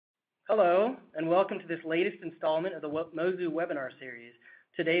Hello, and welcome to this latest installment of the Mozu webinar series.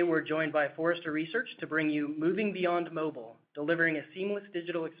 Today we're joined by Forrester Research to bring you Moving Beyond Mobile, delivering a seamless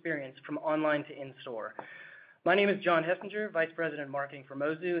digital experience from online to in-store. My name is John Hessinger, Vice President of Marketing for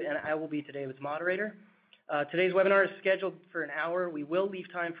Mozu, and I will be today's moderator. Today's webinar is scheduled for an hour. We will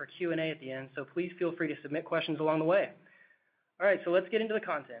leave time for Q&A at the end, so please feel free to submit questions along the way. All right, so let's get into the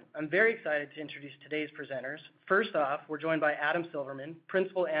content. I'm very excited to introduce today's presenters. First off, we're joined by Adam Silverman,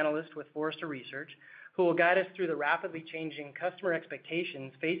 Principal Analyst with Forrester Research, who will guide us through the rapidly changing customer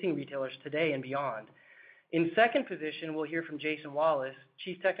expectations facing retailers today and beyond. In second position, we'll hear from Jason Wallis,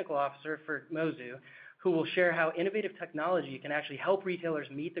 Chief Technical Officer for Mozu, who will share how innovative technology can actually help retailers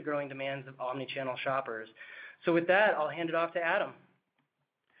meet the growing demands of omni-channel shoppers. So with that, I'll hand it off to Adam.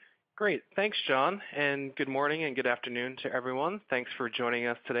 Great. Thanks, John, and good morning and good afternoon to everyone. Thanks for joining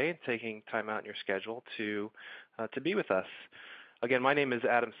us today and taking time out in your schedule to be with us. Again, my name is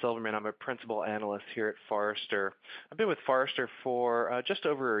Adam Silverman. I'm a Principal Analyst here at Forrester. I've been with Forrester for just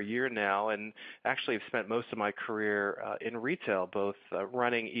over a year now, and actually have spent most of my career in retail, both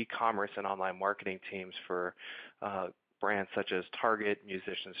running e-commerce and online marketing teams for brands such as Target,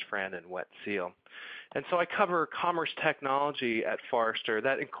 Musician's Friend, and Wet Seal. And so I cover commerce technology at Forrester.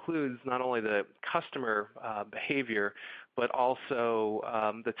 That includes not only the customer behavior, but also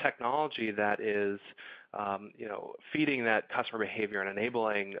the technology that is feeding that customer behavior and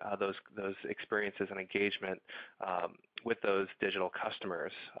enabling those experiences and engagement with those digital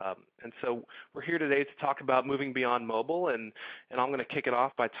customers. And so we're here today to talk about moving beyond mobile, and I'm going to kick it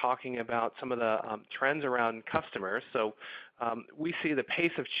off by talking about some of the trends around customers. So we see the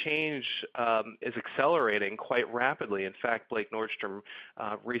pace of change is accelerating quite rapidly. In fact, Blake Nordstrom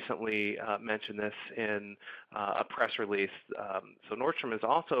recently mentioned this in a press release. So Nordstrom is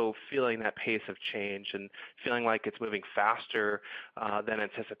also feeling that pace of change and feeling like it's moving faster than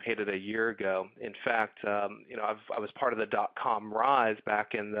anticipated a year ago. In fact, I was part of the dot-com rise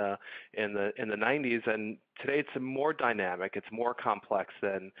back in the 90s, and today it's more dynamic, it's more complex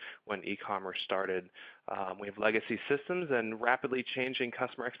than when e-commerce started. We have legacy systems and rapidly changing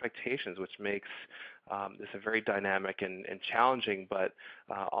customer expectations, which makes this a very dynamic and challenging, but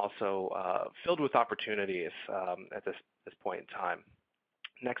also filled with opportunities at this point in time.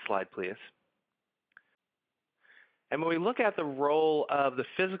 Next slide, please. And when we look at the role of the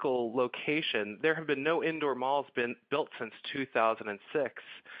physical location, there have been no indoor malls been built since 2006.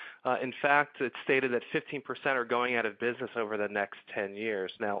 In fact, it's stated that 15% are going out of business over the next 10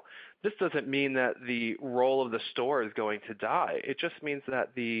 years. Now, this doesn't mean that the role of the store is going to die. It just means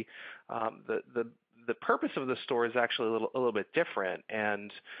that the purpose of the store is actually a little bit different,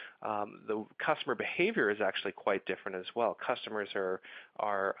 and the customer behavior is actually quite different as well. Customers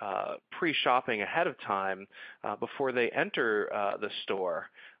are pre-shopping ahead of time before they enter the store.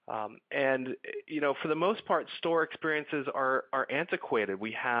 For the most part, store experiences are antiquated.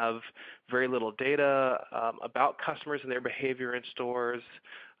 We have very little data about customers and their behavior in stores.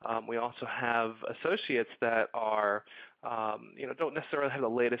 We also have associates that are don't necessarily have the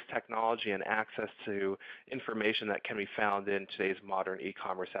latest technology and access to information that can be found in today's modern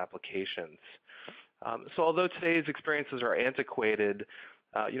e-commerce applications. So although today's experiences are antiquated,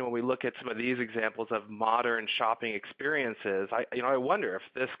 when we look at some of these examples of modern shopping experiences, I wonder if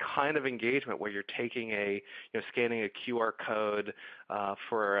this kind of engagement where you're taking scanning a QR code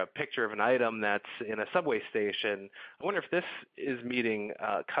for a picture of an item that's in a subway station, I wonder if this is meeting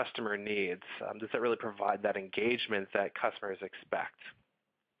customer needs. Does that really provide that engagement that customers expect?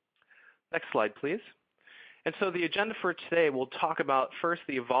 Next slide, please. And so the agenda for today, we'll talk about first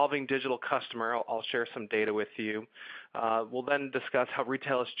the evolving digital customer. I'll share some data with you. We'll then discuss how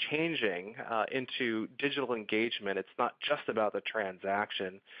retail is changing into digital engagement. It's not just about the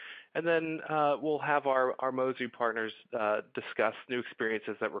transaction. And then we'll have our Mozu partners discuss new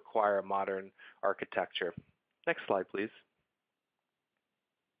experiences that require a modern architecture. Next slide, please.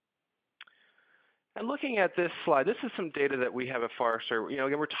 And looking at this slide, this is some data that we have at Forrester.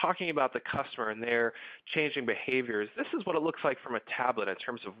 Again, we're talking about the customer and their changing behaviors. This is what it looks like from a tablet in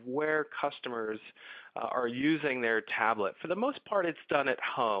terms of where customers are using their tablet. For the most part, it's done at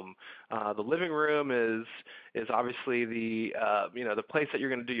home. The living room is obviously the place that you're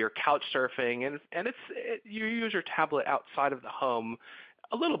going to do your couch surfing, and you use your tablet outside of the home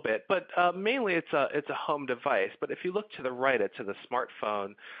a little bit, but mainly it's a home device. But if you look to the right, it's the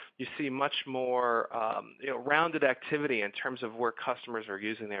smartphone. you see much more rounded activity in terms of where customers are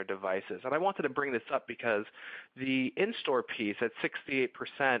using their devices. And I wanted to bring this up because the in-store piece at 68%,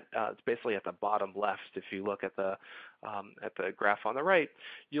 it's basically at the bottom left. If you look at the graph on the right,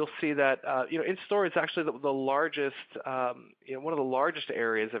 you'll see that in-store is actually the largest, one of the largest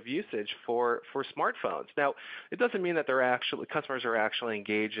areas of usage for smartphones. Now, it doesn't mean that customers are actually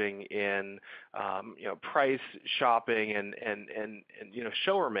engaging in price shopping and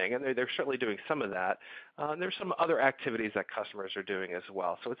showrooming, and they're certainly doing some of that. There's some other activities that customers are doing as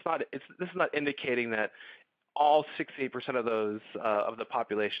well. So this is not indicating that all 68% of the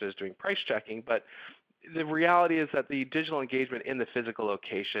population is doing price checking, but the reality is that the digital engagement in the physical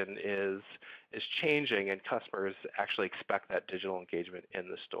location is changing, and customers actually expect that digital engagement in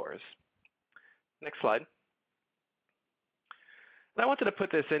the stores. Next slide. And I wanted to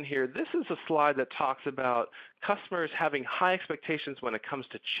put this in here. This is a slide that talks about customers having high expectations when it comes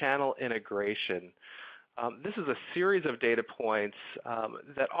to channel integration. This is a series of data points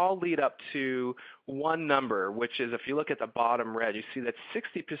that all lead up to one number, which is, if you look at the bottom red, you see that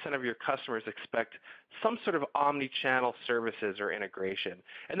 60% of your customers expect some sort of omni-channel services or integration.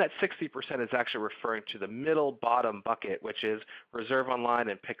 And that 60% is actually referring to the middle bottom bucket, which is reserve online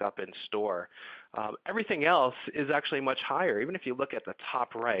and pick up in store. Everything else is actually much higher. Even if you look at the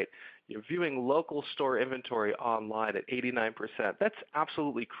top right, you're viewing local store inventory online at 89%. That's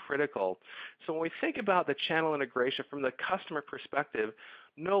absolutely critical. So when we think about the channel integration from the customer perspective,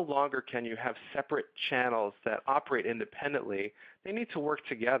 no longer can you have separate channels that operate independently. They need to work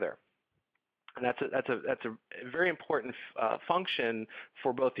together. And that's a very important function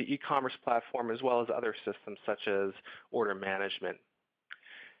for both the e-commerce platform as well as other systems such as order management.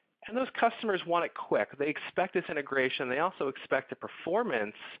 And those customers want it quick. They expect this integration. They also expect the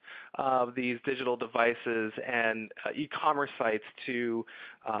performance of these digital devices and e-commerce sites to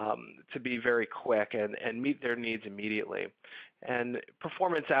be very quick and meet their needs immediately. And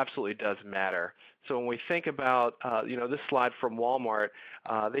performance absolutely does matter. So when we think about this slide from Walmart,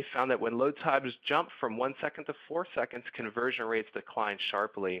 they found that when load times jump from 1 second to 4 seconds, conversion rates decline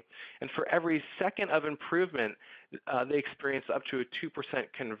sharply. And for every second of improvement, they experience up to a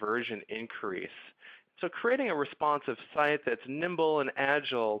 2% conversion increase. So creating a responsive site that's nimble and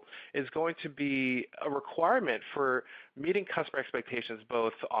agile is going to be a requirement for meeting customer expectations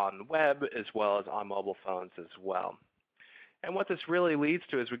both on web as well as on mobile phones as well. And what this really leads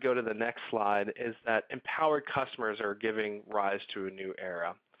to as we go to the next slide is that empowered customers are giving rise to a new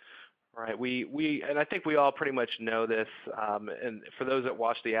era. Right? And I think we all pretty much know this. And for those that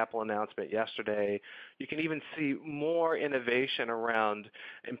watched the Apple announcement yesterday, you can even see more innovation around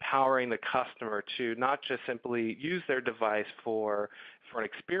empowering the customer to not just simply use their device for an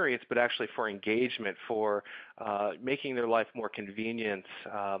experience, but actually for engagement, for making their life more convenient,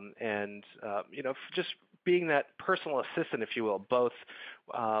 and just being that personal assistant, if you will, both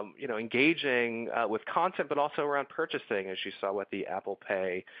engaging with content, but also around purchasing, as you saw with the Apple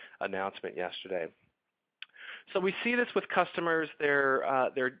Pay announcement yesterday. So we see this with customers.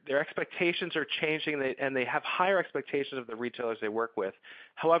 Their expectations are changing, and they have higher expectations of the retailers they work with.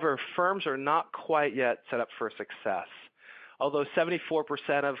 However, firms are not quite yet set up for success. Although 74%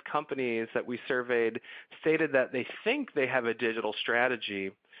 of companies that we surveyed stated that they think they have a digital strategy,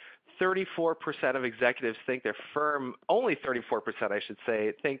 34% of executives think their firm, only 34% I should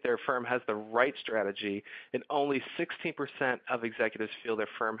say, think their firm has the right strategy, and only 16% of executives feel their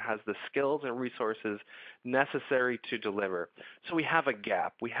firm has the skills and resources necessary to deliver. So we have a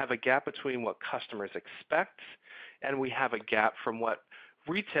gap. We have a gap between what customers expect, and we have a gap from what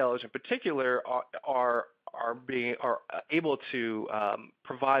retailers in particular are able to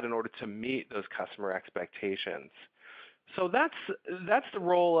provide in order to meet those customer expectations. So that's the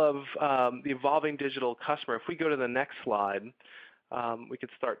role of the evolving digital customer. If we go to the next slide, we could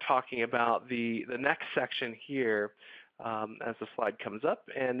start talking about the next section here as the slide comes up,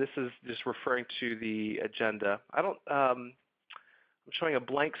 and this is just referring to the agenda. I'm showing a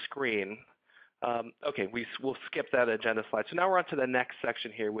blank screen. Okay, we'll skip that agenda slide. So now we're on to the next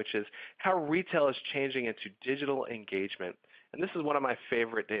section here, which is how retail is changing into digital engagement. And this is one of my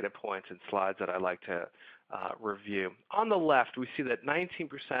favorite data points and slides that I like to review. On the left, we see that 19%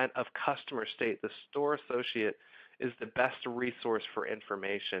 of customers state the store associate is the best resource for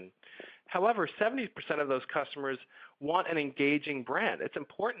information. However, 70% of those customers want an engaging brand. It's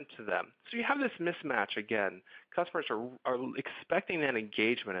important to them. So you have this mismatch again. Customers are expecting that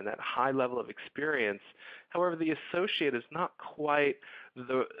engagement and that high level of experience. However, the associate is not quite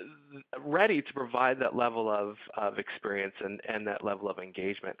ready to provide that level of experience and that level of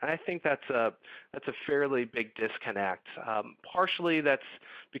engagement. And I think that's a fairly big disconnect. Partially that's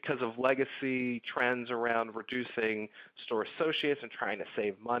because of legacy trends around reducing store associates and trying to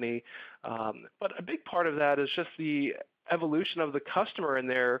save money. But a big part of that is just the evolution of the customer and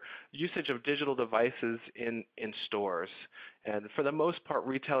their usage of digital devices in stores. And for the most part,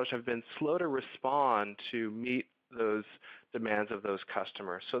 retailers have been slow to respond to meet those demands of those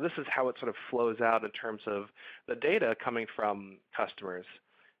customers. So this is how it sort of flows out in terms of the data coming from customers.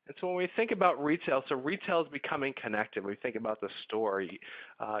 And so when we think about retail, so retail is becoming connected. When we think about the store, you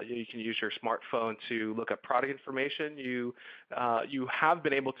can use your smartphone to look up product information. You have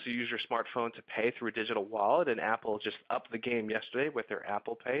been able to use your smartphone to pay through a digital wallet, and Apple just upped the game yesterday with their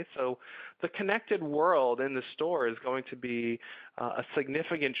Apple Pay. So the connected world in the store is going to be a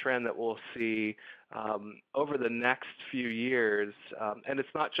significant trend that we'll see over the next few years. And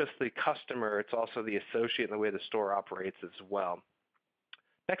it's not just the customer, it's also the associate and the way the store operates as well.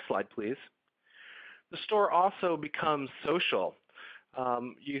 Next slide, please. The store also becomes social.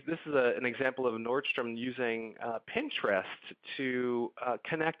 This is an example of Nordstrom using Pinterest to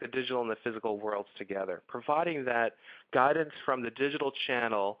connect the digital and the physical worlds together, providing that guidance from the digital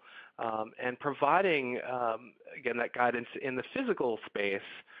channel and providing, again, that guidance in the physical space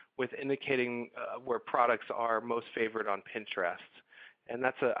with indicating where products are most favored on Pinterest. And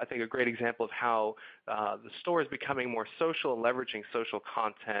that's, I think, a great example of how the store is becoming more social and leveraging social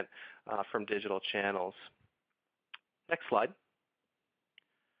content from digital channels. Next slide.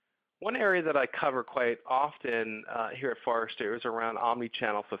 One area that I cover quite often here at Forrester is around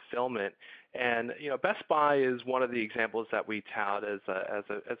omni-channel fulfillment. And Best Buy is one of the examples that we tout as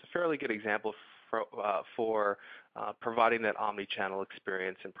a fairly good example for providing that omni-channel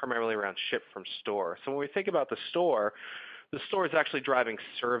experience, and primarily around ship from store. So when we think about the store is actually driving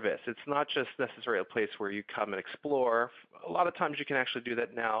service. It's not just necessarily a place where you come and explore. A lot of times you can actually do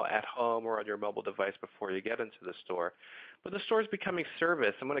that now at home or on your mobile device before you get into the store. But the store is becoming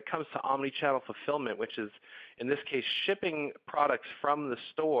service, and when it comes to omni-channel fulfillment, which is in this case shipping products from the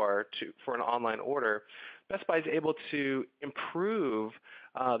store for an online order, Best Buy is able to improve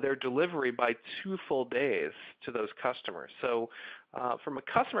their delivery by 2 full days to those customers. So from a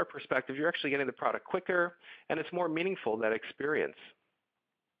customer perspective, you're actually getting the product quicker, and it's more meaningful, that experience.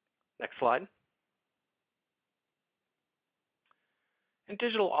 Next slide. And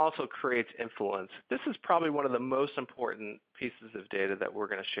digital also creates influence. This is probably one of the most important pieces of data that we're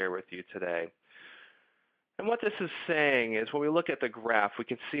going to share with you today. And what this is saying is when we look at the graph, we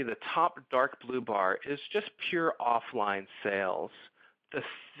can see the top dark blue bar is just pure offline sales. The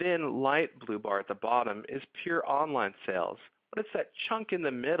thin light blue bar at the bottom is pure online sales. But it's that chunk in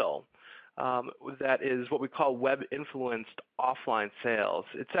the middle that is what we call web-influenced offline sales.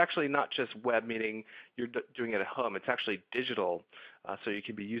 It's actually not just web, meaning you're doing it at home. It's actually digital. So you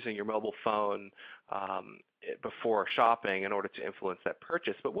can be using your mobile phone before shopping in order to influence that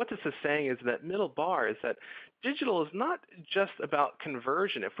purchase. But what this is saying is that middle bar is that digital is not just about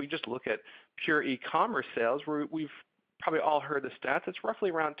conversion. If we just look at pure e-commerce sales, we've probably all heard the stats. It's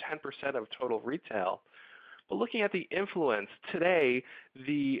roughly around 10% of total retail. But looking at the influence, today,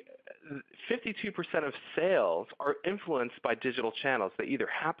 the 52% of sales are influenced by digital channels. They either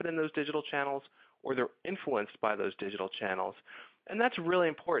happen in those digital channels or they're influenced by those digital channels. And that's really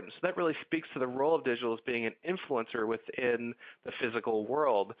important. So that really speaks to the role of digital as being an influencer within the physical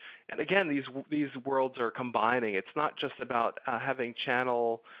world. And again, these worlds are combining. It's not just about having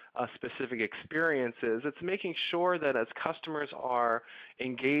channel-specific experiences. It's making sure that as customers are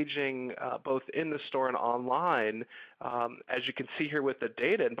engaging both in the store and online, as you can see here with the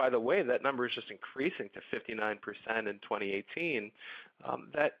data, and by the way, that number is just increasing to 59% in 2018,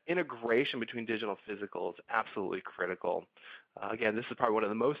 that integration between digital and physical is absolutely critical. Again, this is probably one of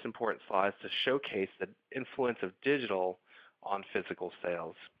the most important slides to showcase the influence of digital on physical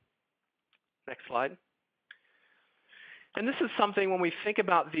sales. Next slide. And this is something when we think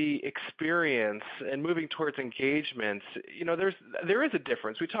about the experience and moving towards engagements, there is a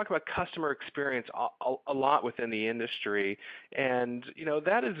difference. We talk about customer experience a lot within the industry, and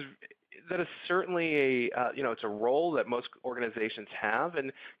that is that is certainly it's a role that most organizations have,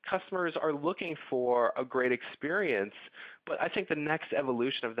 and customers are looking for a great experience. But I think the next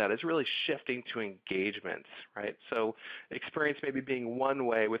evolution of that is really shifting to engagements, right? So experience maybe being one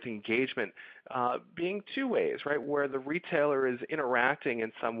way, with engagement being two ways, right? Where the retailer is interacting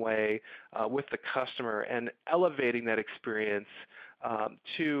in some way with the customer and elevating that experience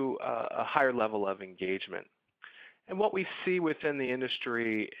to a higher level of engagement. And what we see within the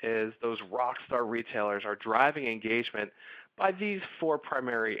industry is those rock star retailers are driving engagement by these four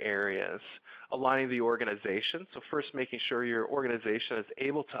primary areas: aligning the organization. So first, making sure your organization is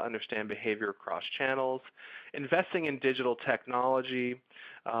able to understand behavior across channels; investing in digital technology,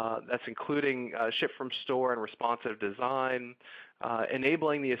 that's including ship from store and responsive design;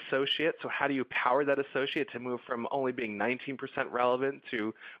 enabling the associate. So how do you power that associate to move from only being 19% relevant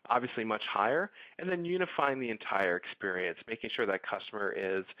to obviously much higher? And then unifying the entire experience, making sure that customer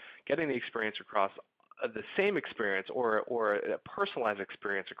is getting the experience across the same experience or a personalized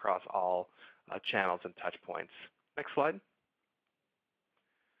experience across all channels and touch points. Next slide.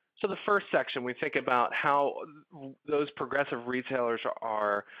 So the first section, we think about how those progressive retailers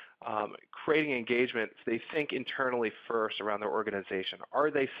are creating engagement. They think internally first around their organization.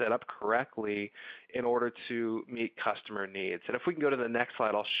 Are they set up correctly in order to meet customer needs? And if we can go to the next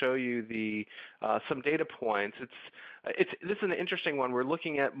slide, I'll show you some data points. This is an interesting one. We're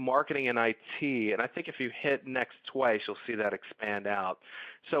looking at marketing and IT, and I think if you hit next twice, you'll see that expand out.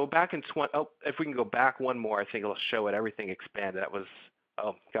 So back in if we can go back one more, I think it'll show it. Everything expanded. That was,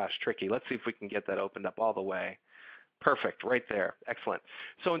 oh gosh, tricky. Let's see if we can get that opened up all the way. Perfect, right there. Excellent.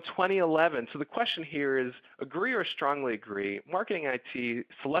 So in 2011, so the question here is, agree or strongly agree, marketing IT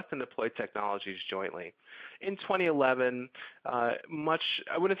select and deploy technologies jointly. In 2011, I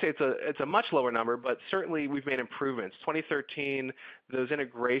wouldn't say it's a much lower number, but certainly we've made improvements. 2013, those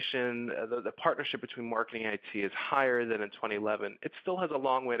integration, the partnership between marketing and IT is higher than in 2011. It still has a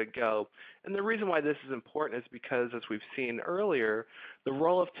long way to go. And the reason why this is important is because, as we've seen earlier, the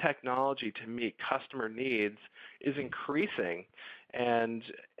role of technology to meet customer needs is increasing. And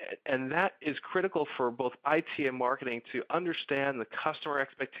that is critical for both IT and marketing to understand the customer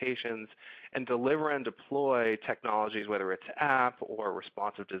expectations and deliver and deploy technologies, whether it's app or a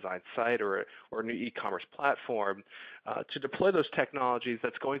responsive design site or a new e-commerce platform, to deploy those technologies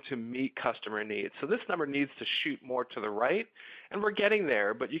that's going to meet customer needs. So this number needs to shoot more to the right, and we're getting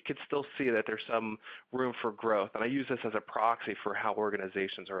there, but you can still see that there's some room for growth. And I use this as a proxy for how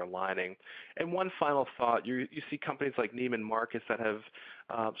organizations are aligning. And one final thought, you see companies like Neiman Marcus that have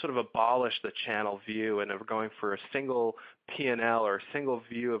sort of abolished the channel view and are going for a single P&L or a single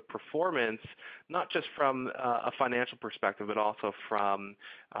view of performance, not just from a financial perspective, but also from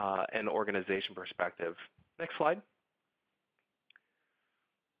an organization perspective. Next slide.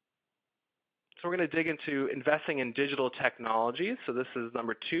 So we're going to dig into investing in digital technologies. So this is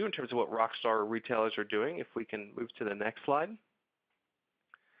number 2 in terms of what rockstar retailers are doing. If we can move to the next slide.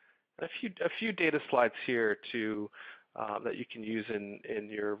 A few data slides here that you can use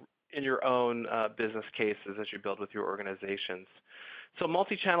in your own business cases as you build with your organizations. So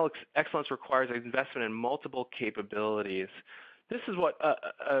multi-channel excellence requires investment in multiple capabilities. This is what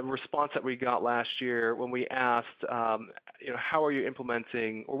a response that we got last year when we asked, how are you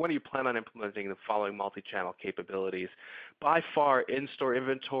implementing, or when do you plan on implementing the following multi-channel capabilities? By far, in-store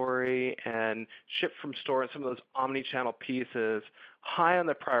inventory and ship from store and some of those omni-channel pieces, high on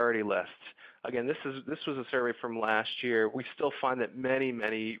the priority list. Again, this was a survey from last year. We still find that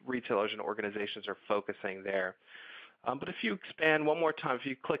many retailers and organizations are focusing there. But if you expand one more time, if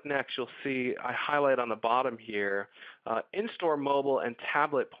you click next, you'll see I highlight on the bottom here, in-store mobile and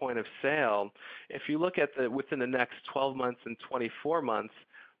tablet point of sale. If you look at within the next 12 months and 24 months,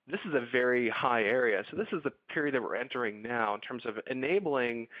 this is a very high area. So this is the period that we're entering now in terms of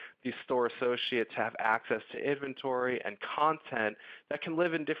enabling the store associate to have access to inventory and content that can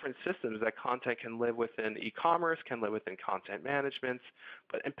live in different systems. That content can live within e-commerce, can live within content management,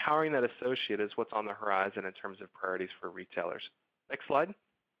 but empowering that associate is what's on the horizon in terms of priorities for retailers. Next slide.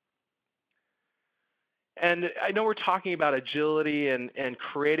 And I know we're talking about agility and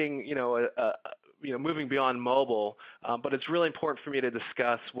creating, moving beyond mobile, but it's really important for me to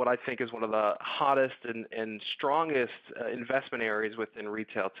discuss what I think is one of the hottest and strongest investment areas within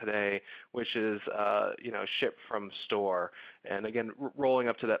retail today, which is ship from store, and again rolling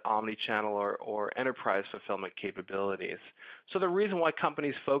up to that omni-channel or enterprise fulfillment capabilities. So the reason why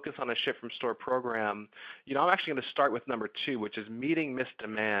companies focus on a ship from store program, I'm actually going to start with number 2, which is meeting missed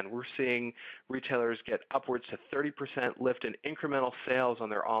demand. We're seeing retailers get upwards to 30% lift in incremental sales on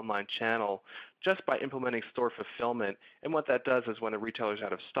their online channel just by implementing store fulfillment. And what that does is when a retailer's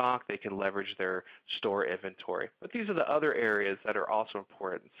out of stock, they can leverage their store inventory. But these are the other areas that are also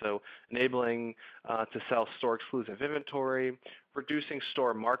important. So enabling to sell store exclusive inventory, reducing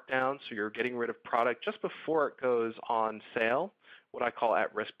store markdowns, so you're getting rid of product just before it goes on sale, what I call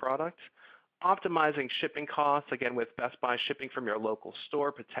at-risk product. Optimizing shipping costs, again with Best Buy shipping from your local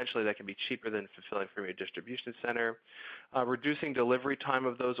store, potentially that can be cheaper than fulfilling from your distribution center. Reducing delivery time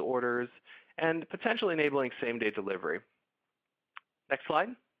of those orders, and potentially enabling same-day delivery. Next slide.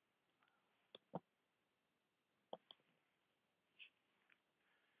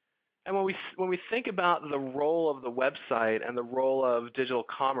 And when we think about the role of the website and the role of digital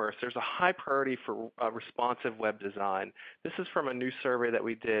commerce, there's a high priority for responsive web design. This is from a new survey that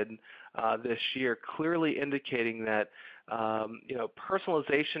we did this year, clearly indicating that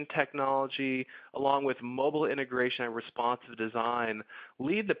personalization technology, along with mobile integration and responsive design,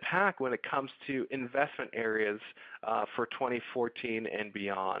 lead the pack when it comes to investment areas for 2014 and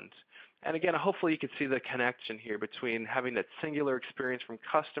beyond. And again, hopefully you can see the connection here between having that singular experience from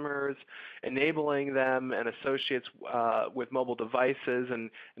customers, enabling them and associates with mobile devices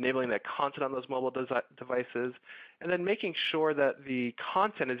and enabling that content on those mobile devices, and then making sure that the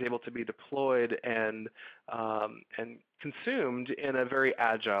content is able to be deployed and consumed in a very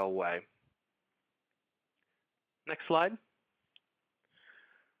agile way. Next slide.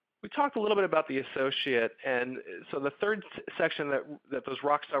 We talked a little bit about the associate, and so the third section that those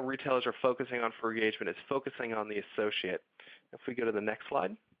rockstar retailers are focusing on for engagement is focusing on the associate. If we go to the next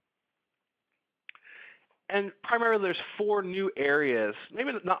slide. And primarily there's 4 new areas,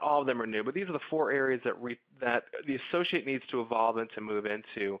 maybe not all of them are new, but these are the 4 areas that the associate needs to evolve and to move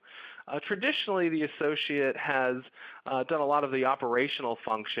into. Traditionally, the associate has done a lot of the operational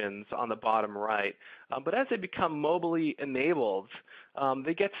functions on the bottom right, but as they become mobily enabled,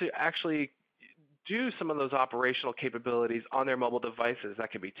 they get to actually do some of those operational capabilities on their mobile devices.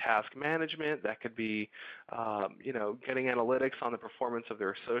 That could be task management, that could be getting analytics on the performance of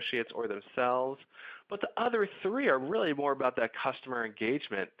their associates or themselves. But the other 3 are really more about that customer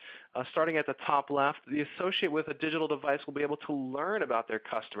engagement. Starting at the top left, the associate with a digital device will be able to learn about their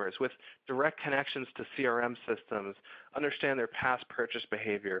customers with direct connections to CRM systems, understand their past purchase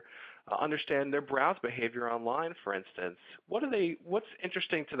behavior, understand their browse behavior online, for instance. What's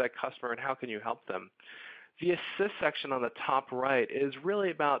interesting to that customer and how can you help them? The assist section on the top right is really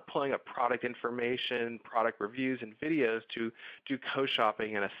about pulling up product information, product reviews, and videos to do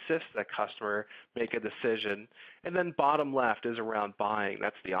co-shopping and assist that customer make a decision. And then bottom left is around buying.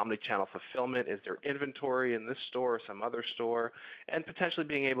 That's the omni-channel fulfillment. Is there inventory in this store or some other store? And potentially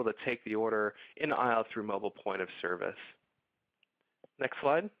being able to take the order in aisle through mobile point of service. Next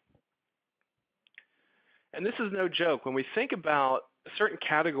slide. And this is no joke. When we think about certain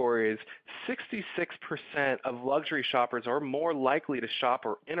categories, 66% of luxury shoppers are more likely to shop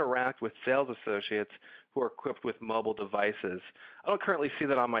or interact with sales associates who are equipped with mobile devices. I don't currently see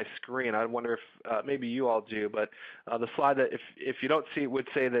that on my screen. I wonder if maybe you all do, but the slide that if you don't see it would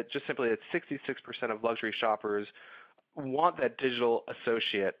say that just simply that 66% of luxury shoppers want that digital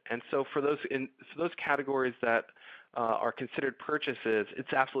associate. And so for those categories that are considered purchases,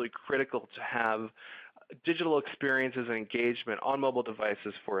 it's absolutely critical to have digital experiences and engagement on mobile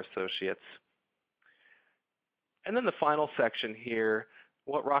devices for associates. And then the final section here,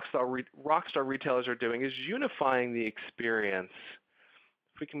 what rockstar retailers are doing is unifying the experience.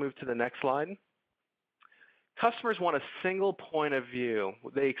 If we can move to the next slide. Customers want a single point of view.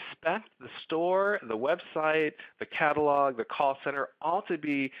 They expect the store, the website, the catalog, the call center all to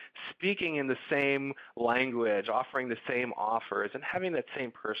be speaking in the same language, offering the same offers, and having that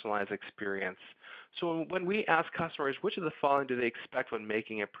same personalized experience. So when we ask customers which of the following do they expect when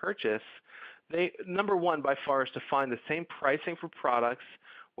making a purchase, number 1 by far is to find the same pricing for products,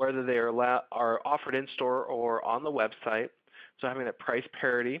 whether they are offered in-store or on the website, so having that price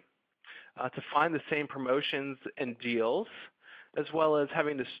parity. To find the same promotions and deals, as well as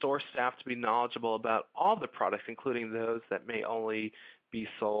having the store staff to be knowledgeable about all the products, including those that may only be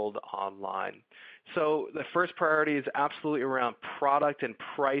sold online. So the first priority is absolutely around product and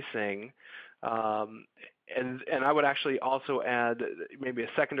pricing. And I would actually also add maybe a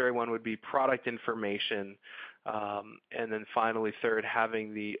secondary one would be product information. And then finally, third,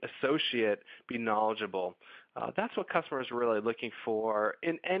 having the associate be knowledgeable That's what customers are really looking for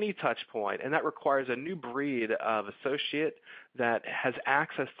in any touch point, and that requires a new breed of associate that has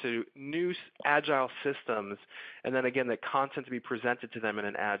access to new agile systems, and then again, that content to be presented to them in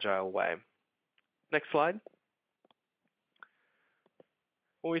an agile way. Next slide.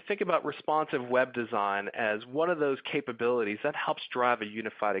 When we think about responsive web design as one of those capabilities, that helps drive a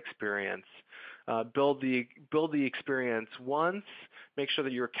unified experience. Build the experience once, make sure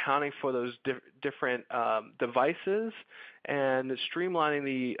that you're accounting for those different devices, and streamlining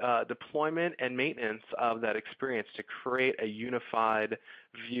the deployment and maintenance of that experience to create a unified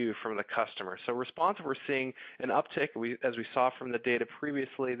view from the customer. So responsive, we're seeing an uptick. As we saw from the data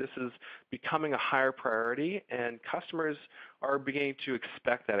previously, this is becoming a higher priority, and customers are beginning to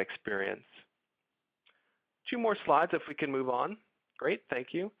expect that experience. 2 more slides if we can move on. Great, thank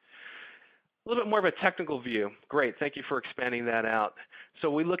you. A little bit more of a technical view. Great, thank you for expanding that out. So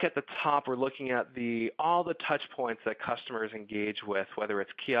we look at the top, we're looking at all the touch points that customers engage with, whether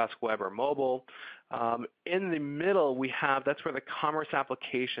it's kiosk, web, or mobile. In the middle, that's where the commerce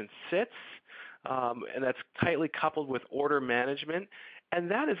application sits, and that's tightly coupled with order management. And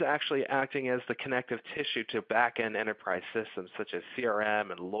that is actually acting as the connective tissue to back-end enterprise systems such as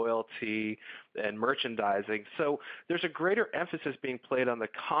CRM and loyalty and merchandising. So there's a greater emphasis being played on the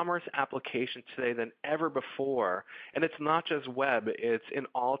commerce application today than ever before. And it's not just web, it's in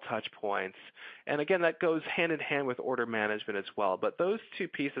all touch points. And again, that goes hand in hand with order management as well. But those 2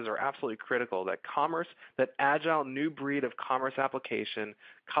 pieces are absolutely critical, that commerce, that agile new breed of commerce application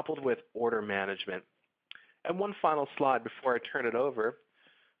coupled with order management. And one final slide before I turn it over,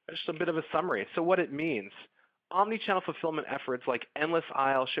 just a bit of a summary. So what it means, omni-channel fulfillment efforts like endless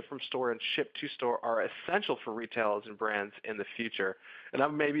aisle, ship from store, and ship to store are essential for retailers and brands in the future. And I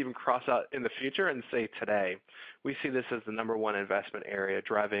would maybe even cross out in the future and say today. We see this as the #1 investment area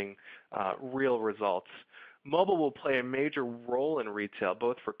driving real results. Mobile will play a major role in retail,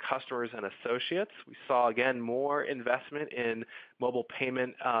 both for customers and associates. We saw, again, more investment in mobile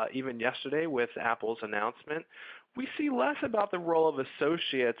payment even yesterday with Apple's announcement. We see less about the role of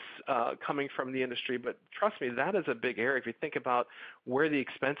associates coming from the industry, but trust me, that is a big area. If you think about where the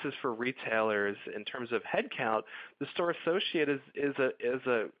expenses for retailers in terms of headcount, the store associate is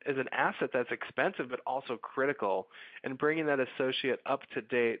an asset that's expensive but also critical. And bringing that associate up to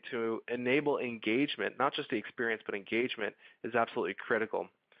date to enable engagement, not just the experience but engagement, is absolutely critical.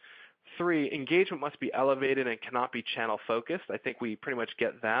 3, engagement must be elevated and cannot be channel focused. I think we pretty much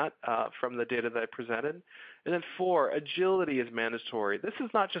get that from the data that I presented. And then 4, agility is mandatory. This is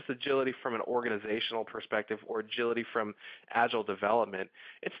not just agility from an organizational perspective or agility from agile development.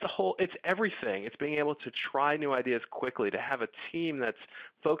 It's everything. It's being able to try new ideas quickly, to have a team that's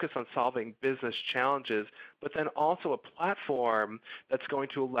focused on solving business challenges, but then also a platform that's going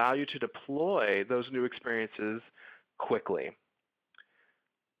to allow you to deploy those new experiences quickly.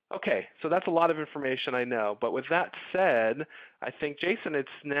 Okay, so that's a lot of information, I know. But with that said, I think, Jason, it's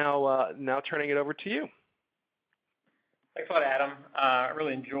now turning it over to you. Thanks a lot, Adam. I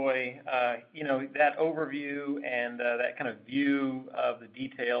really enjoy that overview and that kind of view of the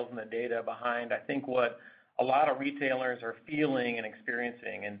details and the data behind, I think, what a lot of retailers are feeling and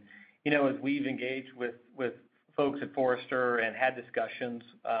experiencing. And as we've engaged with folks at Forrester and had discussions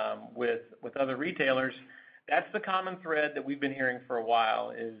with other retailers, that's the common thread that we've been hearing for a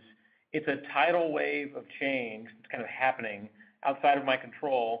while. Is it's a tidal wave of change that's kind of happening outside of my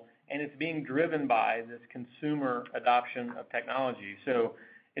control, and it's being driven by this consumer adoption of technology. So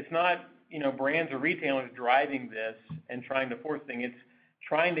it's not brands or retailers driving this and trying to force things. It's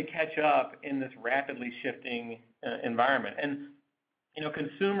trying to catch up in this rapidly shifting environment. And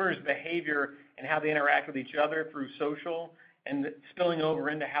consumers' behavior and how they interact with each other through social and spilling over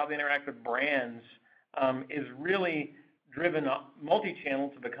into how they interact with brands is really driven multi-channel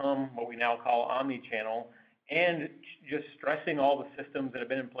to become what we now call omni-channel, and just stressing all the systems that have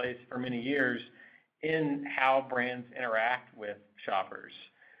been in place for many years in how brands interact with shoppers.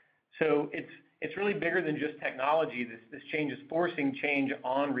 So it's really bigger than just technology. This change is forcing change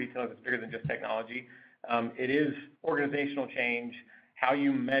on retailers. It's bigger than just technology. It is organizational change, how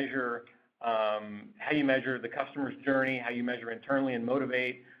you measure the customer's journey, how you measure internally and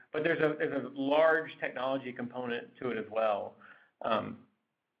motivate. But there's a large technology component to it as well.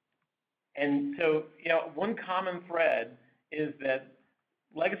 And so, one common thread is that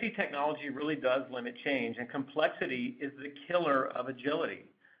legacy technology really does limit change, and complexity is the killer of agility.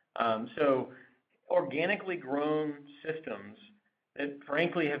 So organically grown systems that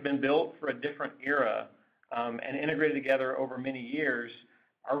frankly have been built for a different era and integrated together over many years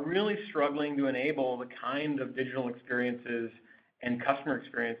are really struggling to enable the kind of digital experiences and customer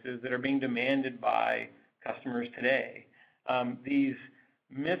experiences that are being demanded by customers today. These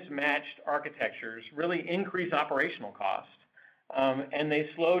mismatched architectures really increase operational cost, and they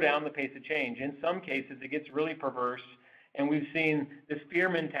slow down the pace of change. In some cases, it gets really perverse, and we've seen this fear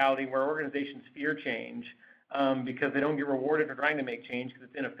mentality where organizations fear change because they don't get rewarded for trying to make change because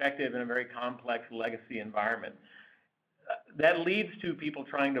it's ineffective in a very complex legacy environment. That leads to people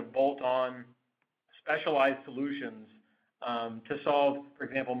trying to bolt on specialized solutions to solve, for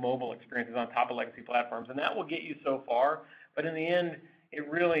example, mobile experiences on top of legacy platforms. And that will get you so far, but in the end, it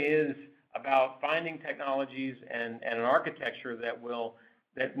really is about finding technologies and an architecture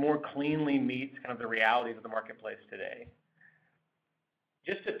that more cleanly meets kind of the realities of the marketplace today.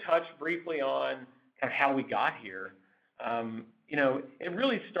 Just to touch briefly on kind of how we got here, it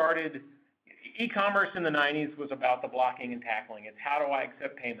really started. E-commerce in the 90s was about the blocking and tackling. It's how do I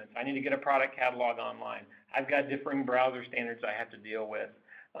accept payments? I need to get a product catalog online. I've got differing browser standards I have to deal with.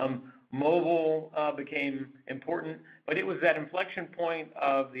 Mobile became important, but it was that inflection point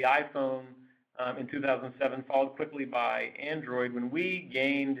of the iPhone in 2007, followed quickly by Android, when we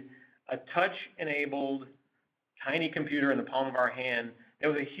gained a touch-enabled tiny computer in the palm of our hand. There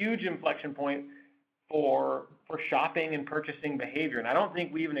was a huge inflection point for shopping and purchasing behavior. And I don't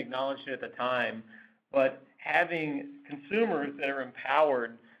think we even acknowledged it at the time, but having consumers that are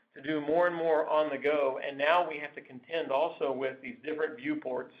empowered to do more and more on the go, and now we have to contend also with these different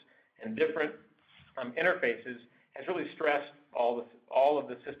viewports and different interfaces, has really stressed all of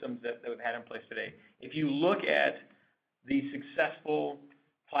the systems that we've had in place today. If you look at the successful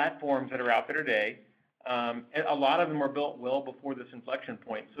platforms that are out there today, a lot of them were built well before this inflection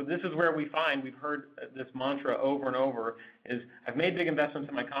point. So this is where we've heard this mantra over and over, is I've made big investments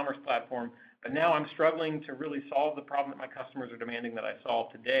in my commerce platform, but now I'm struggling to really solve the problem that my customers are demanding that I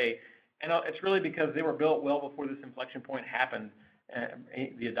solve today. And it's really because they were built well before this inflection point happened,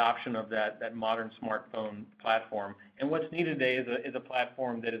 the adoption of that modern smartphone platform. And what's needed today is a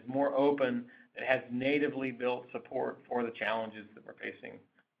platform that is more open, that has natively built support for the challenges that we're facing.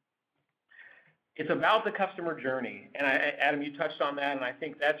 It's about the customer journey, and Adam, you touched on that, and I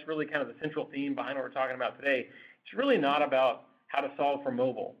think that's really kind of the central theme behind what we're talking about today. It's really not about how to solve for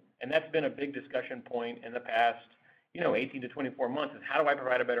mobile, and that's been a big discussion point in the past, 18 to 24 months, is how do I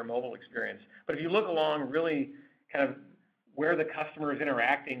provide a better mobile experience? But if you look along really kind of where the customer is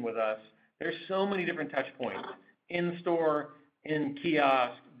interacting with us, there's so many different touch points, in-store, in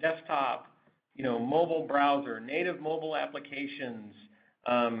kiosk, desktop, mobile browser, native mobile applications,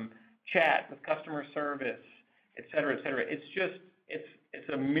 chat with customer service, et cetera, et cetera. It's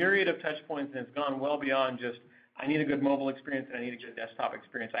a myriad of touch points, and it's gone well beyond just I need a good mobile experience and I need a good desktop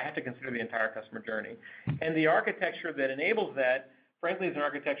experience. I have to consider the entire customer journey. And the architecture that enables that, frankly, is an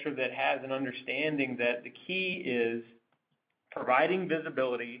architecture that has an understanding that the key is providing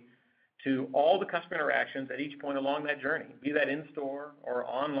visibility to all the customer interactions at each point along that journey, be that in-store or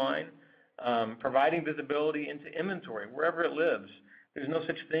online, providing visibility into inventory wherever it lives. There's no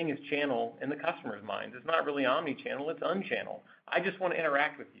such thing as channel in the customer's mind. It's not really omni-channel, it's unchannel. I just want to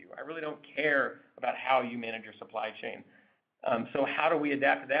interact with you. I really don't care about how you manage your supply chain. So how do we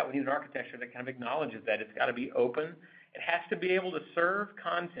adapt to that? We need an architecture that kind of acknowledges that. It's got to be open. It has to be able to serve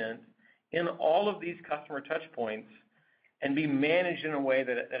content in all of these customer touch points and be managed in a way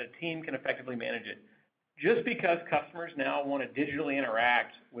that a team can effectively manage it. Just because customers now want to digitally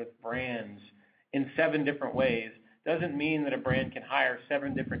interact with brands in 7 different ways doesn't mean that a brand can hire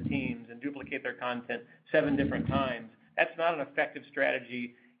 7 different teams and duplicate their content 7 different times. That's not an effective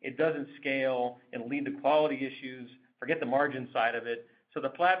strategy. It doesn't scale. It'll lead to quality issues. Forget the margin side of it. So the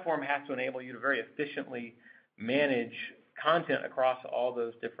platform has to enable you to very efficiently manage content across all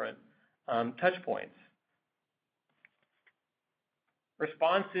those different touch points.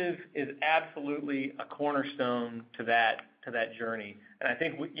 Responsive is absolutely a cornerstone to that journey, and I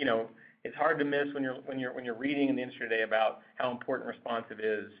think it's hard to miss when you're reading in the industry today about how important responsive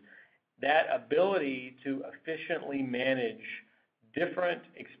is. That ability to efficiently manage different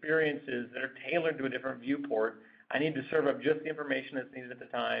experiences that are tailored to a different viewport. I need to serve up just the information that's needed at the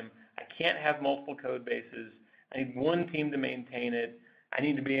time. I can't have multiple code bases. I need one team to maintain it. I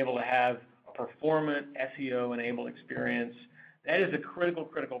need to be able to have a performant SEO-enabled experience. That is a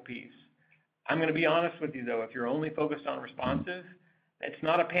critical piece. I'm going to be honest with you, though. If you're only focused on responsive, it's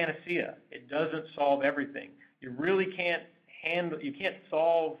not a panacea. It doesn't solve everything. You really can't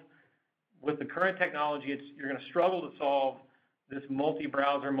solve, with the current technology, you're going to struggle to solve this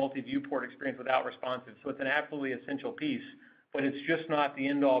multi-browser, multi-viewport experience without responsive. So it's an absolutely essential piece, but it's just not the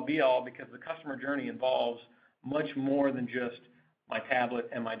end-all, be-all, because the customer journey involves much more than just my tablet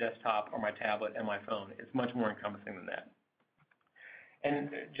and my desktop or my tablet and my phone. It's much more encompassing than that.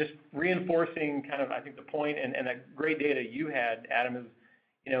 And just reinforcing kind of, I think, the point and that great data you had, Adam, is,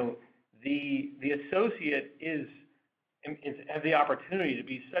 the associate has the opportunity to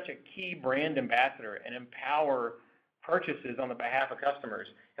be such a key brand ambassador and empower purchases on the behalf of customers.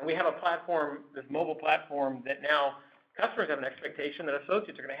 And we have a platform, this mobile platform, that now customers have an expectation that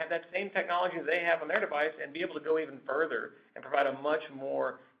associates are going to have that same technology that they have on their device and be able to go even further and provide a much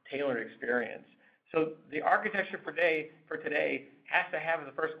more tailored experience. So the architecture for today has to have, as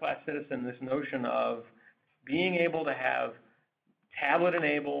a first-class citizen, this notion of being able to have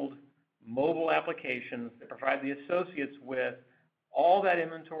tablet-enabled mobile applications that provide the associates with all that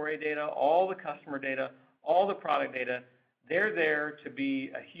inventory data, all the customer data, all the product data. They're there to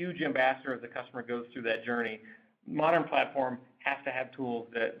be a huge ambassador as the customer goes through that journey. Modern platform has to have tools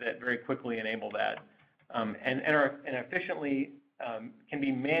that very quickly enable that and efficiently can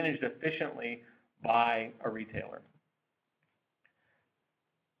be managed efficiently by a retailer.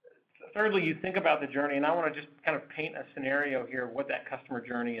 Thirdly, you think about the journey, and I want to just kind of paint a scenario here of what that customer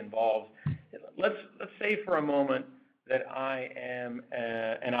journey involves. Let's say for a moment that I am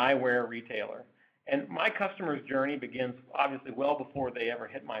an eyewear retailer, and my customer's journey begins obviously well before they ever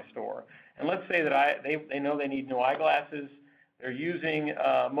hit my store. And let's say that they know they need new eyeglasses. They're using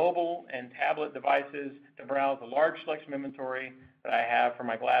mobile and tablet devices to browse a large selection of inventory that I have for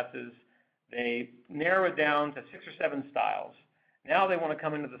my glasses. They narrow it down to 6 or 7 styles. Now they want to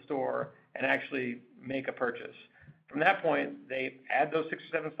come into the store and actually make a purchase. From that point, they add those 6 or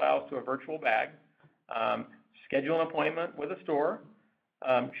 7 styles to a virtual bag, schedule an appointment with a store,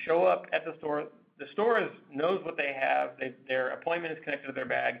 show up at the store. The store knows what they have. Their appointment is connected to their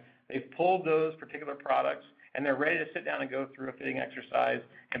bag. They've pulled those particular products, and they're ready to sit down and go through a fitting exercise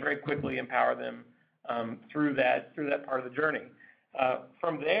and very quickly empower them through that part of the journey.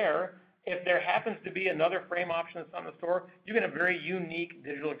 From there, if there happens to be another frame option that's on the store, you can have very unique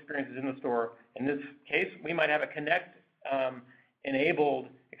digital experiences in the store. In this case, we might have a Connect-enabled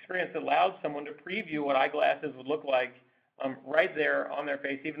experience that allows someone to preview what eyeglasses would look like right there on their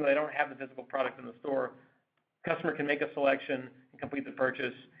face, even though they don't have the physical product in the store. Customer can make a selection and complete the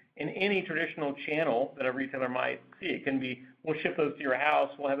purchase in any traditional channel that a retailer might see. It can be, we'll ship those to your house,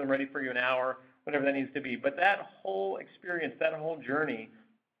 we'll have them ready for you in an hour, whatever that needs to be. But that whole experience, that whole journey,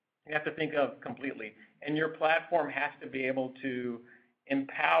 you have to think of completely. And your platform has to be able to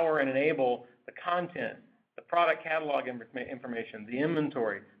empower and enable the content, the product catalog information, the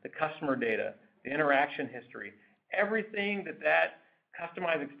inventory, the customer data, the interaction history, everything that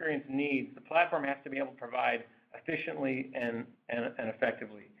customized experience needs. The platform has to be able to provide efficiently and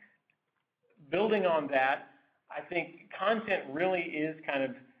effectively. Building on that, I think content really is kind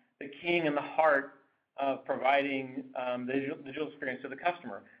of the king and the heart of providing the digital experience to the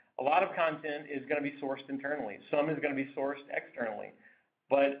customer. A lot of content is going to be sourced internally. Some is going to be sourced externally.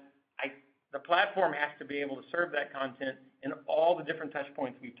 But the platform has to be able to serve that content in all the different touch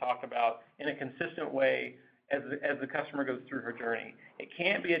points we've talked about in a consistent way as the customer goes through her journey. It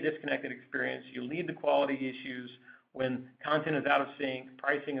can't be a disconnected experience. You lead to quality issues when content is out of sync,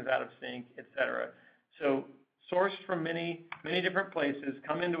 pricing is out of sync, et cetera. So sourced from many, many different places,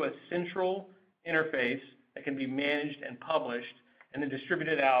 come into a central interface that can be managed and published and then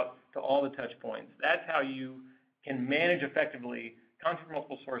distributed out to all the touch points. That's how you can manage effectively content from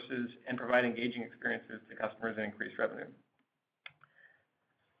multiple sources and provide engaging experiences to customers and increase revenue.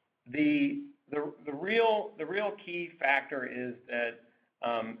 The real key factor is that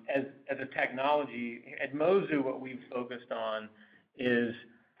as a technology, at Mozu, what we've focused on is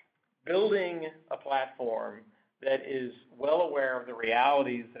building a platform that is well aware of the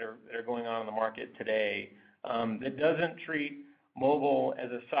realities that are going on in the market today, that doesn't treat mobile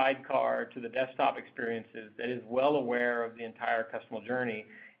as a sidecar to the desktop experiences, that is well aware of the entire customer journey,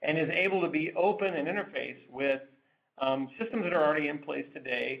 and is able to be open and interface with systems that are already in place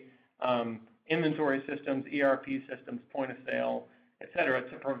today, inventory systems, ERP systems, point of sale, et cetera,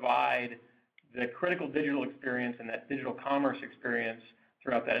 to provide the critical digital experience and that digital commerce experience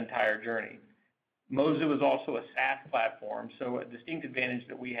throughout that entire journey. Mozu is also a SaaS platform, so a distinct advantage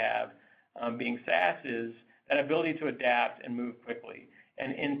that we have being SaaS is that ability to adapt and move quickly.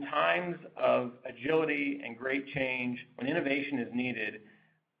 And in times of agility and great change, when innovation is needed,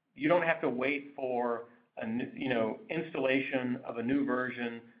 you don't have to wait for installation of a new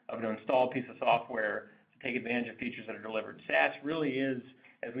version of an installed piece of software to take advantage of features that are delivered. SaaS really is,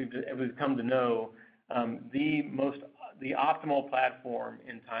 as we've come to know, the optimal platform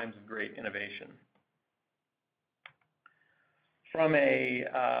in times of great innovation. From a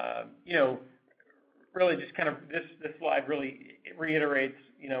really just kind of this slide really reiterates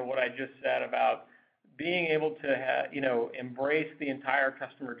what I just said about being able to embrace the entire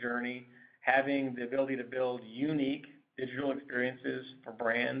customer journey, having the ability to build unique digital experiences for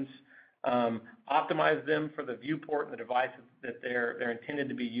brands, optimize them for the viewport and the device that they're intended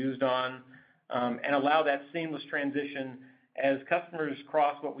to be used on, and allow that seamless transition as customers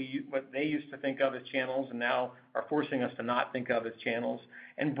cross what they used to think of as channels and now are forcing us to not think of as channels,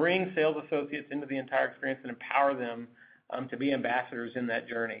 and bring sales associates into the entire experience and empower them to be ambassadors in that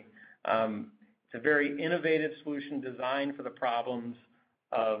journey. It's a very innovative solution designed for the problems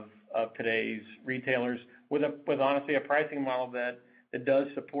of today's retailers with honestly a pricing model that does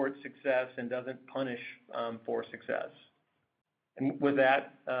support success and doesn't punish for success. And with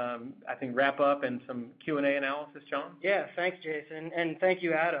that, I think wrap up and some Q&A analysis, John. Yeah, thanks, Jason, and thank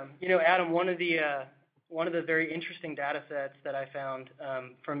you, Adam. Adam, one of the very interesting data sets that I found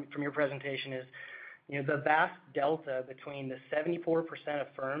from your presentation is, the vast delta between the 74% of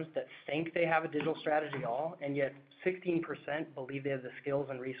firms that think they have a digital strategy all, and yet 16% believe they have the skills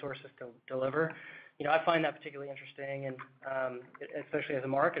and resources to deliver. I find that particularly interesting, and especially as a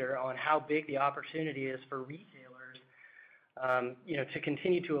marketer, on how big the opportunity is for retailers, to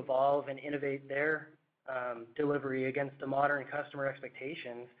continue to evolve and innovate their delivery against the modern customer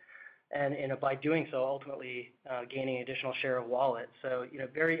expectations, and by doing so, ultimately gaining additional share of wallet. So,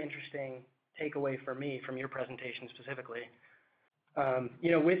 very interesting takeaway for me from your presentation specifically.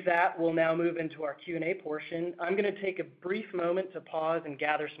 With that, we'll now move into our Q&A portion. I'm going to take a brief moment to pause and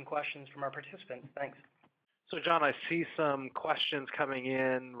gather some questions from our participants. Thanks. So, John, I see some questions coming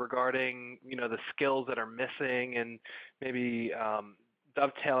in regarding, the skills that are missing, and maybe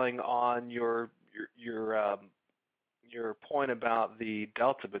dovetailing on your point about the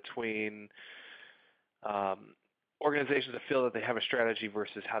delta between organizations that feel that they have a strategy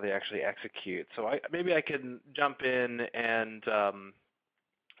versus how they actually execute. So maybe I can jump in and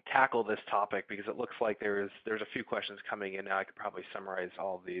tackle this topic, because it looks like there's a few questions coming in now. I could probably summarize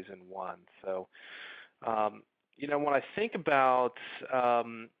all of these in one. So, when I think about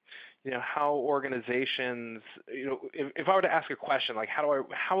how organizations, if I were to ask a question like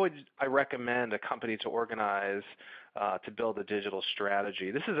how would I recommend a company to organize to build a digital strategy?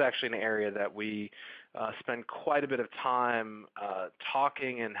 This is actually an area that we spend quite a bit of time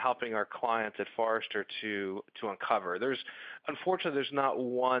talking and helping our clients at Forrester to uncover. Unfortunately, there's not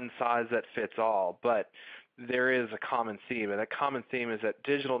one size that fits all, but there is a common theme, and that common theme is that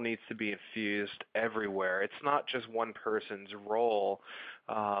digital needs to be infused everywhere. It's not just one person's role.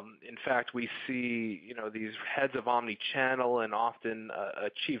 In fact, we see, these heads of omni-channel and often a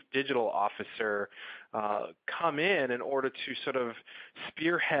chief digital officer come in order to sort of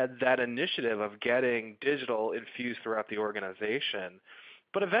spearhead that initiative of getting digital infused throughout the organization.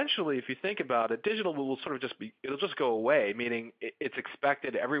 But eventually, if you think about it, digital will sort of it'll just go away, meaning it's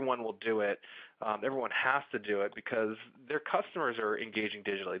expected, everyone will do it, everyone has to do it because their customers are engaging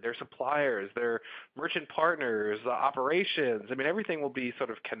digitally, their suppliers, their merchant partners, operations. I mean, everything will be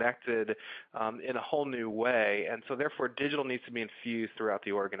sort of connected in a whole new way, and so therefore digital needs to be infused throughout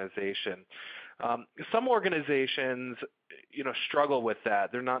the organization. Some organizations, struggle with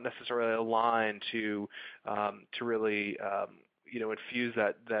that. They're not necessarily aligned to really infuse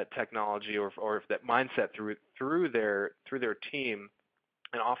that technology or that mindset through their team,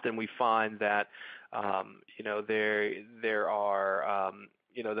 and often we find that there are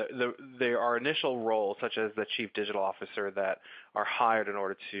initial roles such as the chief digital officer that are hired in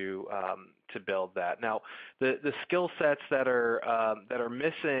order to build that. Now, the skill sets that are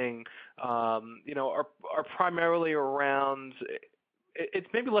missing, are primarily around. It's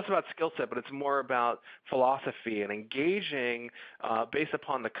maybe less about skill set, but it's more about philosophy and engaging based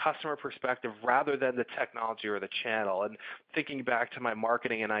upon the customer perspective rather than the technology or the channel. And thinking back to my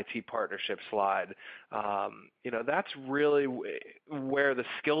marketing and IT partnership slide, that's really where the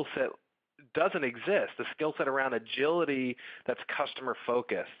skill set doesn't exist, the skill set around agility that's customer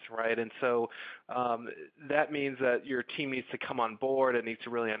focused, right? And so that means that your team needs to come on board and needs to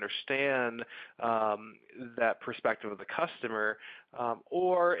really understand that perspective of the customer,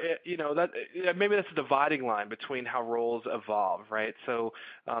 or maybe that's a dividing line between how roles evolve, right? So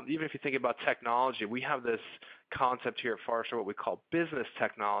even if you think about technology, we have this concept here at Forrester, what we call business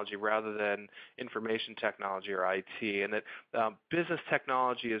technology rather than information technology or IT. And that business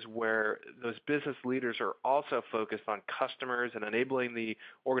technology is where those business leaders are also focused on customers and enabling the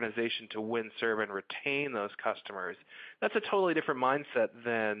organization to win, serve, and retain those customers. That's a totally different mindset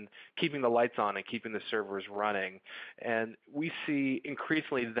than keeping the lights on and keeping the servers running. And we see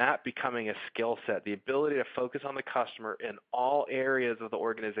increasingly that becoming a skill set, the ability to focus on the customer in all areas of the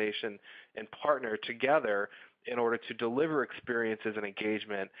organization and partner together in order to deliver experiences and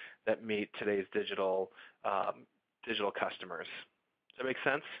engagement that meet today's digital customers. Does that make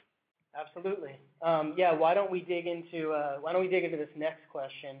sense? Absolutely. Yeah. Why don't we dig into this next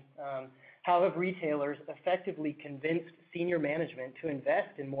question? How have retailers effectively convinced senior management to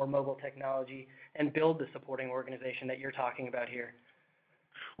invest in more mobile technology and build the supporting organization that you're talking about here?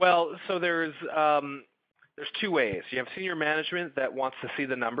 Well, so there's two ways. You have senior management that wants to see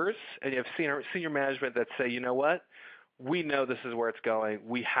the numbers, and you have senior management that say, you know what, we know this is where it's going.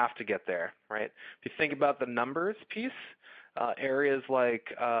 We have to get there, right? If you think about the numbers piece, areas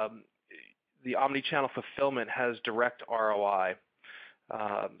like the omni-channel fulfillment has direct ROI.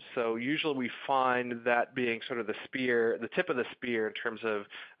 So usually we find that being sort of the tip of the spear in terms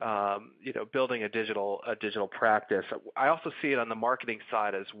of building a digital practice. I also see it on the marketing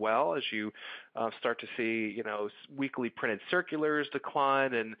side as well, as you start to see weekly printed circulars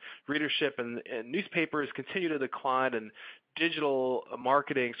decline, and readership and newspapers continue to decline, and digital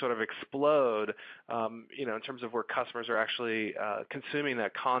marketing sort of explode. In terms of where customers are actually consuming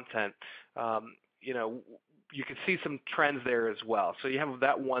that content. You can see some trends there as well. So you have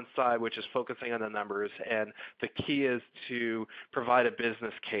that one side, which is focusing on the numbers, and the key is to provide a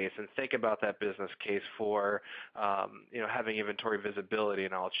business case and think about that business case for having inventory visibility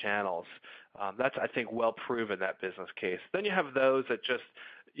in all channels. That's, I think, well proven, that business case. Then you have those that just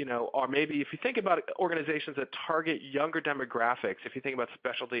or maybe if you think about organizations that target younger demographics, if you think about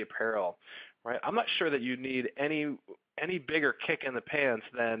specialty apparel, right? I'm not sure that you need any bigger kick in the pants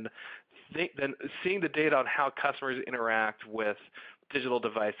than seeing the data on how customers interact with digital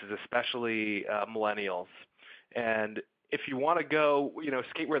devices, especially millennials. And if you want to go,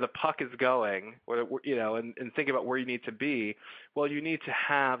 skate where the puck is going, and think about where you need to be, well, you need to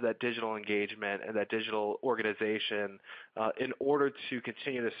have that digital engagement and that digital organization in order to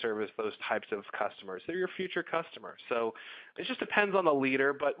continue to service those types of customers. They're your future customers. So it just depends on the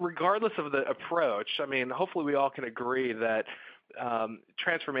leader. But regardless of the approach, I mean, hopefully we all can agree that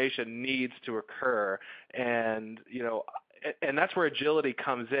transformation needs to occur, and that's where agility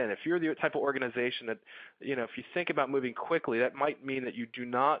comes in. If you're the type of organization that, if you think about moving quickly, that might mean that you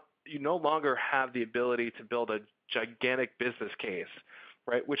no longer have the ability to build a gigantic business case,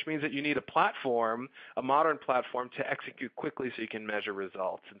 right? Which means that you need a modern platform to execute quickly so you can measure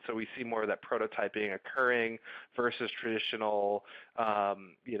results. And so we see more of that prototyping occurring versus traditional,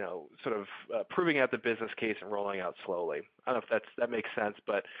 proving out the business case and rolling out slowly. I don't know if that makes sense,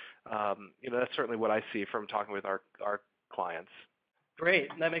 but that's certainly what I see from talking with our clients. Great,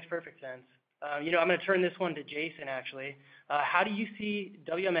 that makes perfect sense. I'm going to turn this one to Jason, actually. How do you see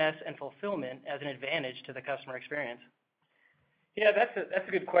WMS and fulfillment as an advantage to the customer experience? Yeah, that's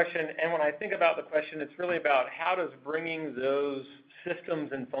a good question. And when I think about the question, it's really about how does bringing those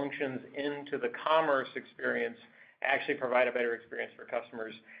systems and functions into the commerce experience actually provide a better experience for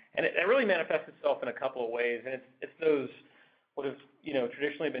customers. And it really manifests itself in a couple of ways. And it's those what have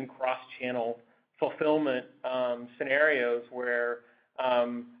traditionally been cross-channel fulfillment scenarios where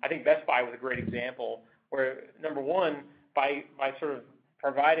I think Best Buy was a great example, where number one, by sort of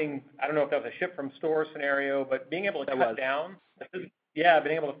providing, I don't know if that was a ship from store scenario, but being able to cut down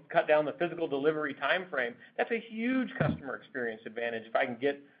the physical delivery time frame, that's a huge customer experience advantage if I can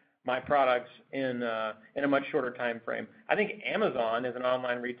get my products in a much shorter time frame. I think Amazon, as an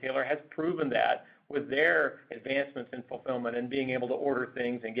online retailer, has proven that with their advancements in fulfillment and being able to order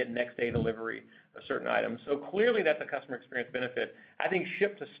things and get next day delivery of certain items. So clearly that's a customer experience benefit. I think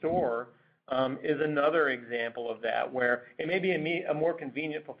ship to store is another example of that, where it may be a more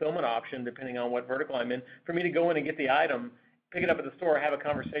convenient fulfillment option, depending on what vertical I'm in, for me to go in and get the item, pick it up at the store, have a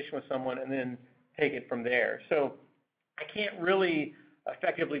conversation with someone, and then take it from there. So I can't really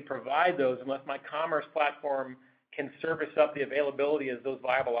effectively provide those unless my commerce platform can service up the availability of those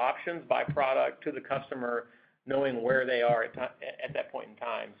viable options by product to the customer, knowing where they are at that point in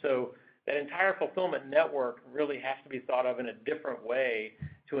time. So that entire fulfillment network really has to be thought of in a different way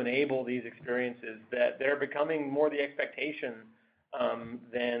to enable these experiences that they're becoming more the expectation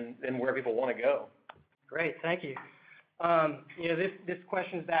than where people want to go. Great, thank you. This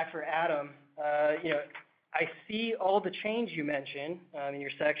question is back for Adam. I see all the change you mentioned in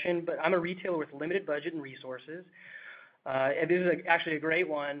your section, but I'm a retailer with limited budget and resources. And this is actually a great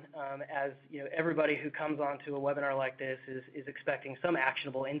one, as everybody who comes onto a webinar like this is expecting some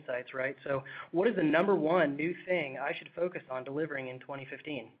actionable insights, right? So what is the number one new thing I should focus on delivering in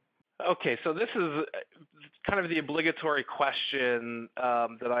 2015? Okay, so this is kind of the obligatory question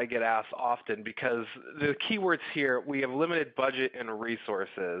that I get asked often, because the keywords here, we have limited budget and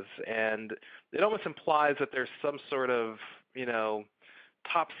resources, and it almost implies that there's some sort of,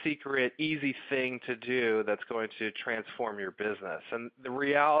 top secret, easy thing to do that's going to transform your business. And the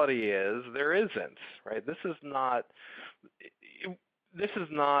reality is there isn't, right? This is not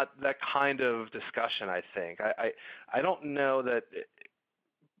that kind of discussion, I think. I don't know that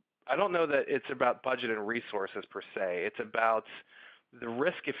it's about budget and resources per se. It's about the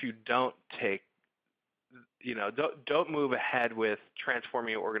risk if you don't don't move ahead with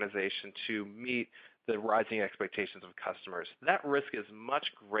transforming your organization to meet the rising expectations of customers. That risk is much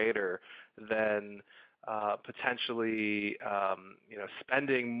greater than potentially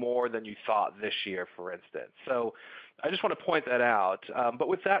spending more than you thought this year, for instance. So I just want to point that out. But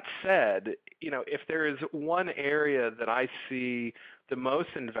with that said, if there is one area that I see the most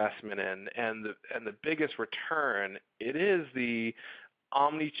investment in and the biggest return, it is the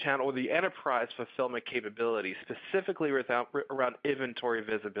omni-channel or the enterprise fulfillment capability, specifically around inventory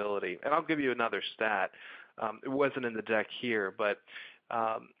visibility. And I'll give you another stat. It wasn't in the deck here, but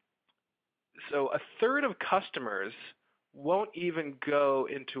so a third of customers won't even go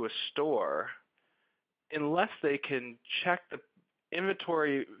into a store unless they can check the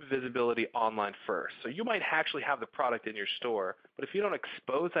inventory visibility online first. So you might actually have the product in your store, but if you don't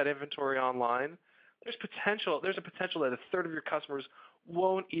expose that inventory online, there's a potential that a third of your customers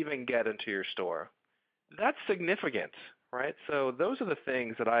won't even get into your store. That's significant, right? So those are the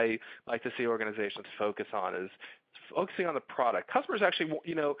things that I like to see organizations focus on, is focusing on the product. Customers actually,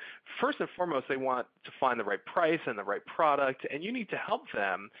 first and foremost, they want to find the right price and the right product, and you need to help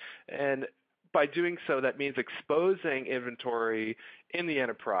them. And by doing so, that means exposing inventory in the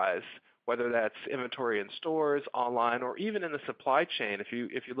enterprise, whether that's inventory in stores, online, or even in the supply chain. If you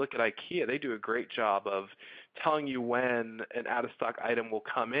look at IKEA, they do a great job of telling you when an out-of-stock item will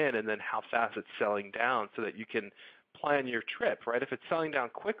come in and then how fast it's selling down so that you can plan your trip, right? If it's selling down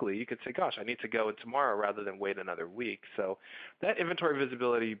quickly, you could say, gosh, I need to go in tomorrow rather than wait another week. So that inventory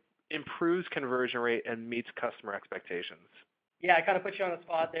visibility improves conversion rate and meets customer expectations. Yeah, I kind of put you on the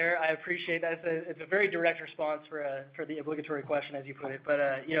spot there. I appreciate that. It's a very direct response for the obligatory question, as you put it. But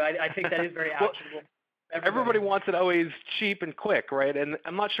I think that is very actionable. Everybody wants it always cheap and quick, right? And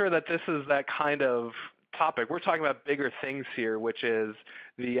I'm not sure that this is that kind of topic. We're talking about bigger things here, which is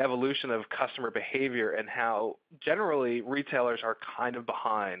the evolution of customer behavior and how generally retailers are kind of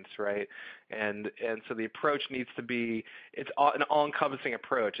behind, right? And so the approach needs to be, it's an all-encompassing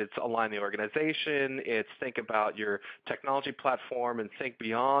approach. It's align the organization, it's think about your technology platform and think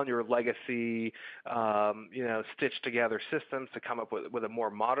beyond your legacy, stitched together systems to come up with a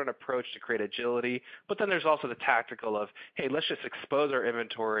more modern approach to create agility. But then there's also the tactical of, hey, let's just expose our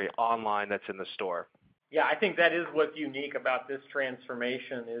inventory online that's in the store. Yeah, I think that is what's unique about this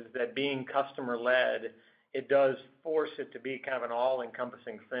transformation, is that being customer-led, it does force it to be kind of an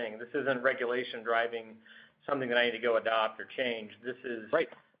all-encompassing thing. This isn't regulation driving something that I need to go adopt or change. This is right.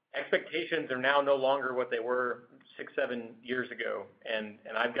 Expectations are now no longer what they were 6-7 years ago, and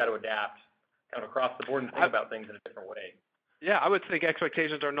I've got to adapt kind of across the board and think about things in a different way. Yeah, I would think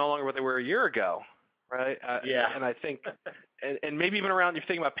expectations are no longer what they were a year ago, right? Yeah. And I think, and maybe even around, you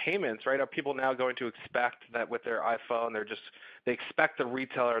think about payments, right? Are people now going to expect that with their iPhone, they expect the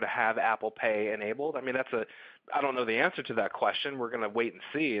retailer to have Apple Pay enabled? I mean, I don't know the answer to that question. We're going to wait and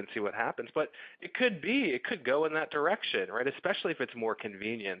see what happens. But it could go in that direction, right? Especially if it's more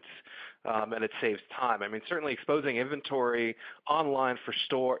convenient and it saves time. I mean, certainly exposing inventory online for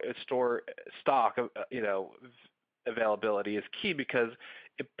store stock, availability is key, because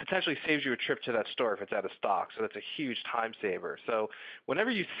it potentially saves you a trip to that store if it's out of stock. So that's a huge time saver. So whenever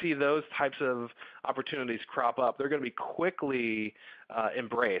you see those types of opportunities crop up, they're going to be quickly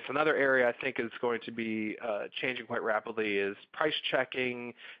embraced. Another area I think is going to be changing quite rapidly is price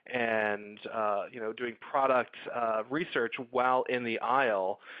checking and doing product research while in the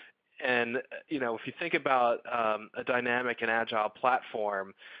aisle. And if you think about a dynamic and agile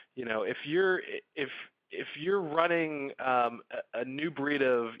platform, if you're running a new breed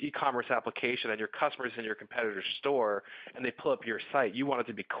of e-commerce application and your customer's in your competitor's store and they pull up your site, you want it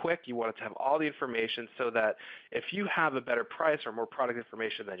to be quick. You want it to have all the information so that if you have a better price or more product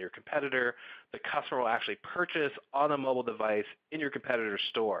information than your competitor, the customer will actually purchase on a mobile device in your competitor's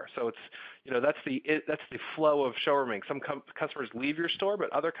store. So it's that's the flow of showrooming. Some customers leave your store,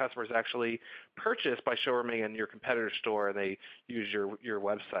 but other customers actually purchase by showrooming in your competitor's store and they use your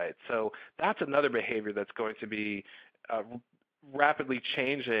website. So that's another behavior that's going to be rapidly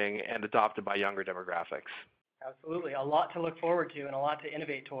changing and adopted by younger demographics. Absolutely. A lot to look forward to and a lot to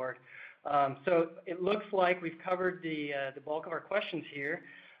innovate toward. So it looks like we've covered the bulk of our questions here.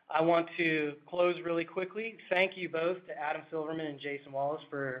 I want to close really quickly. Thank you both to Adam Silverman and Jason Wallis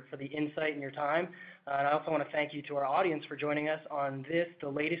for the insight and your time. And I also want to thank you to our audience for joining us on the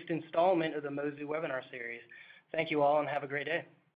latest installment of the Mozu webinar series. Thank you all and have a great day.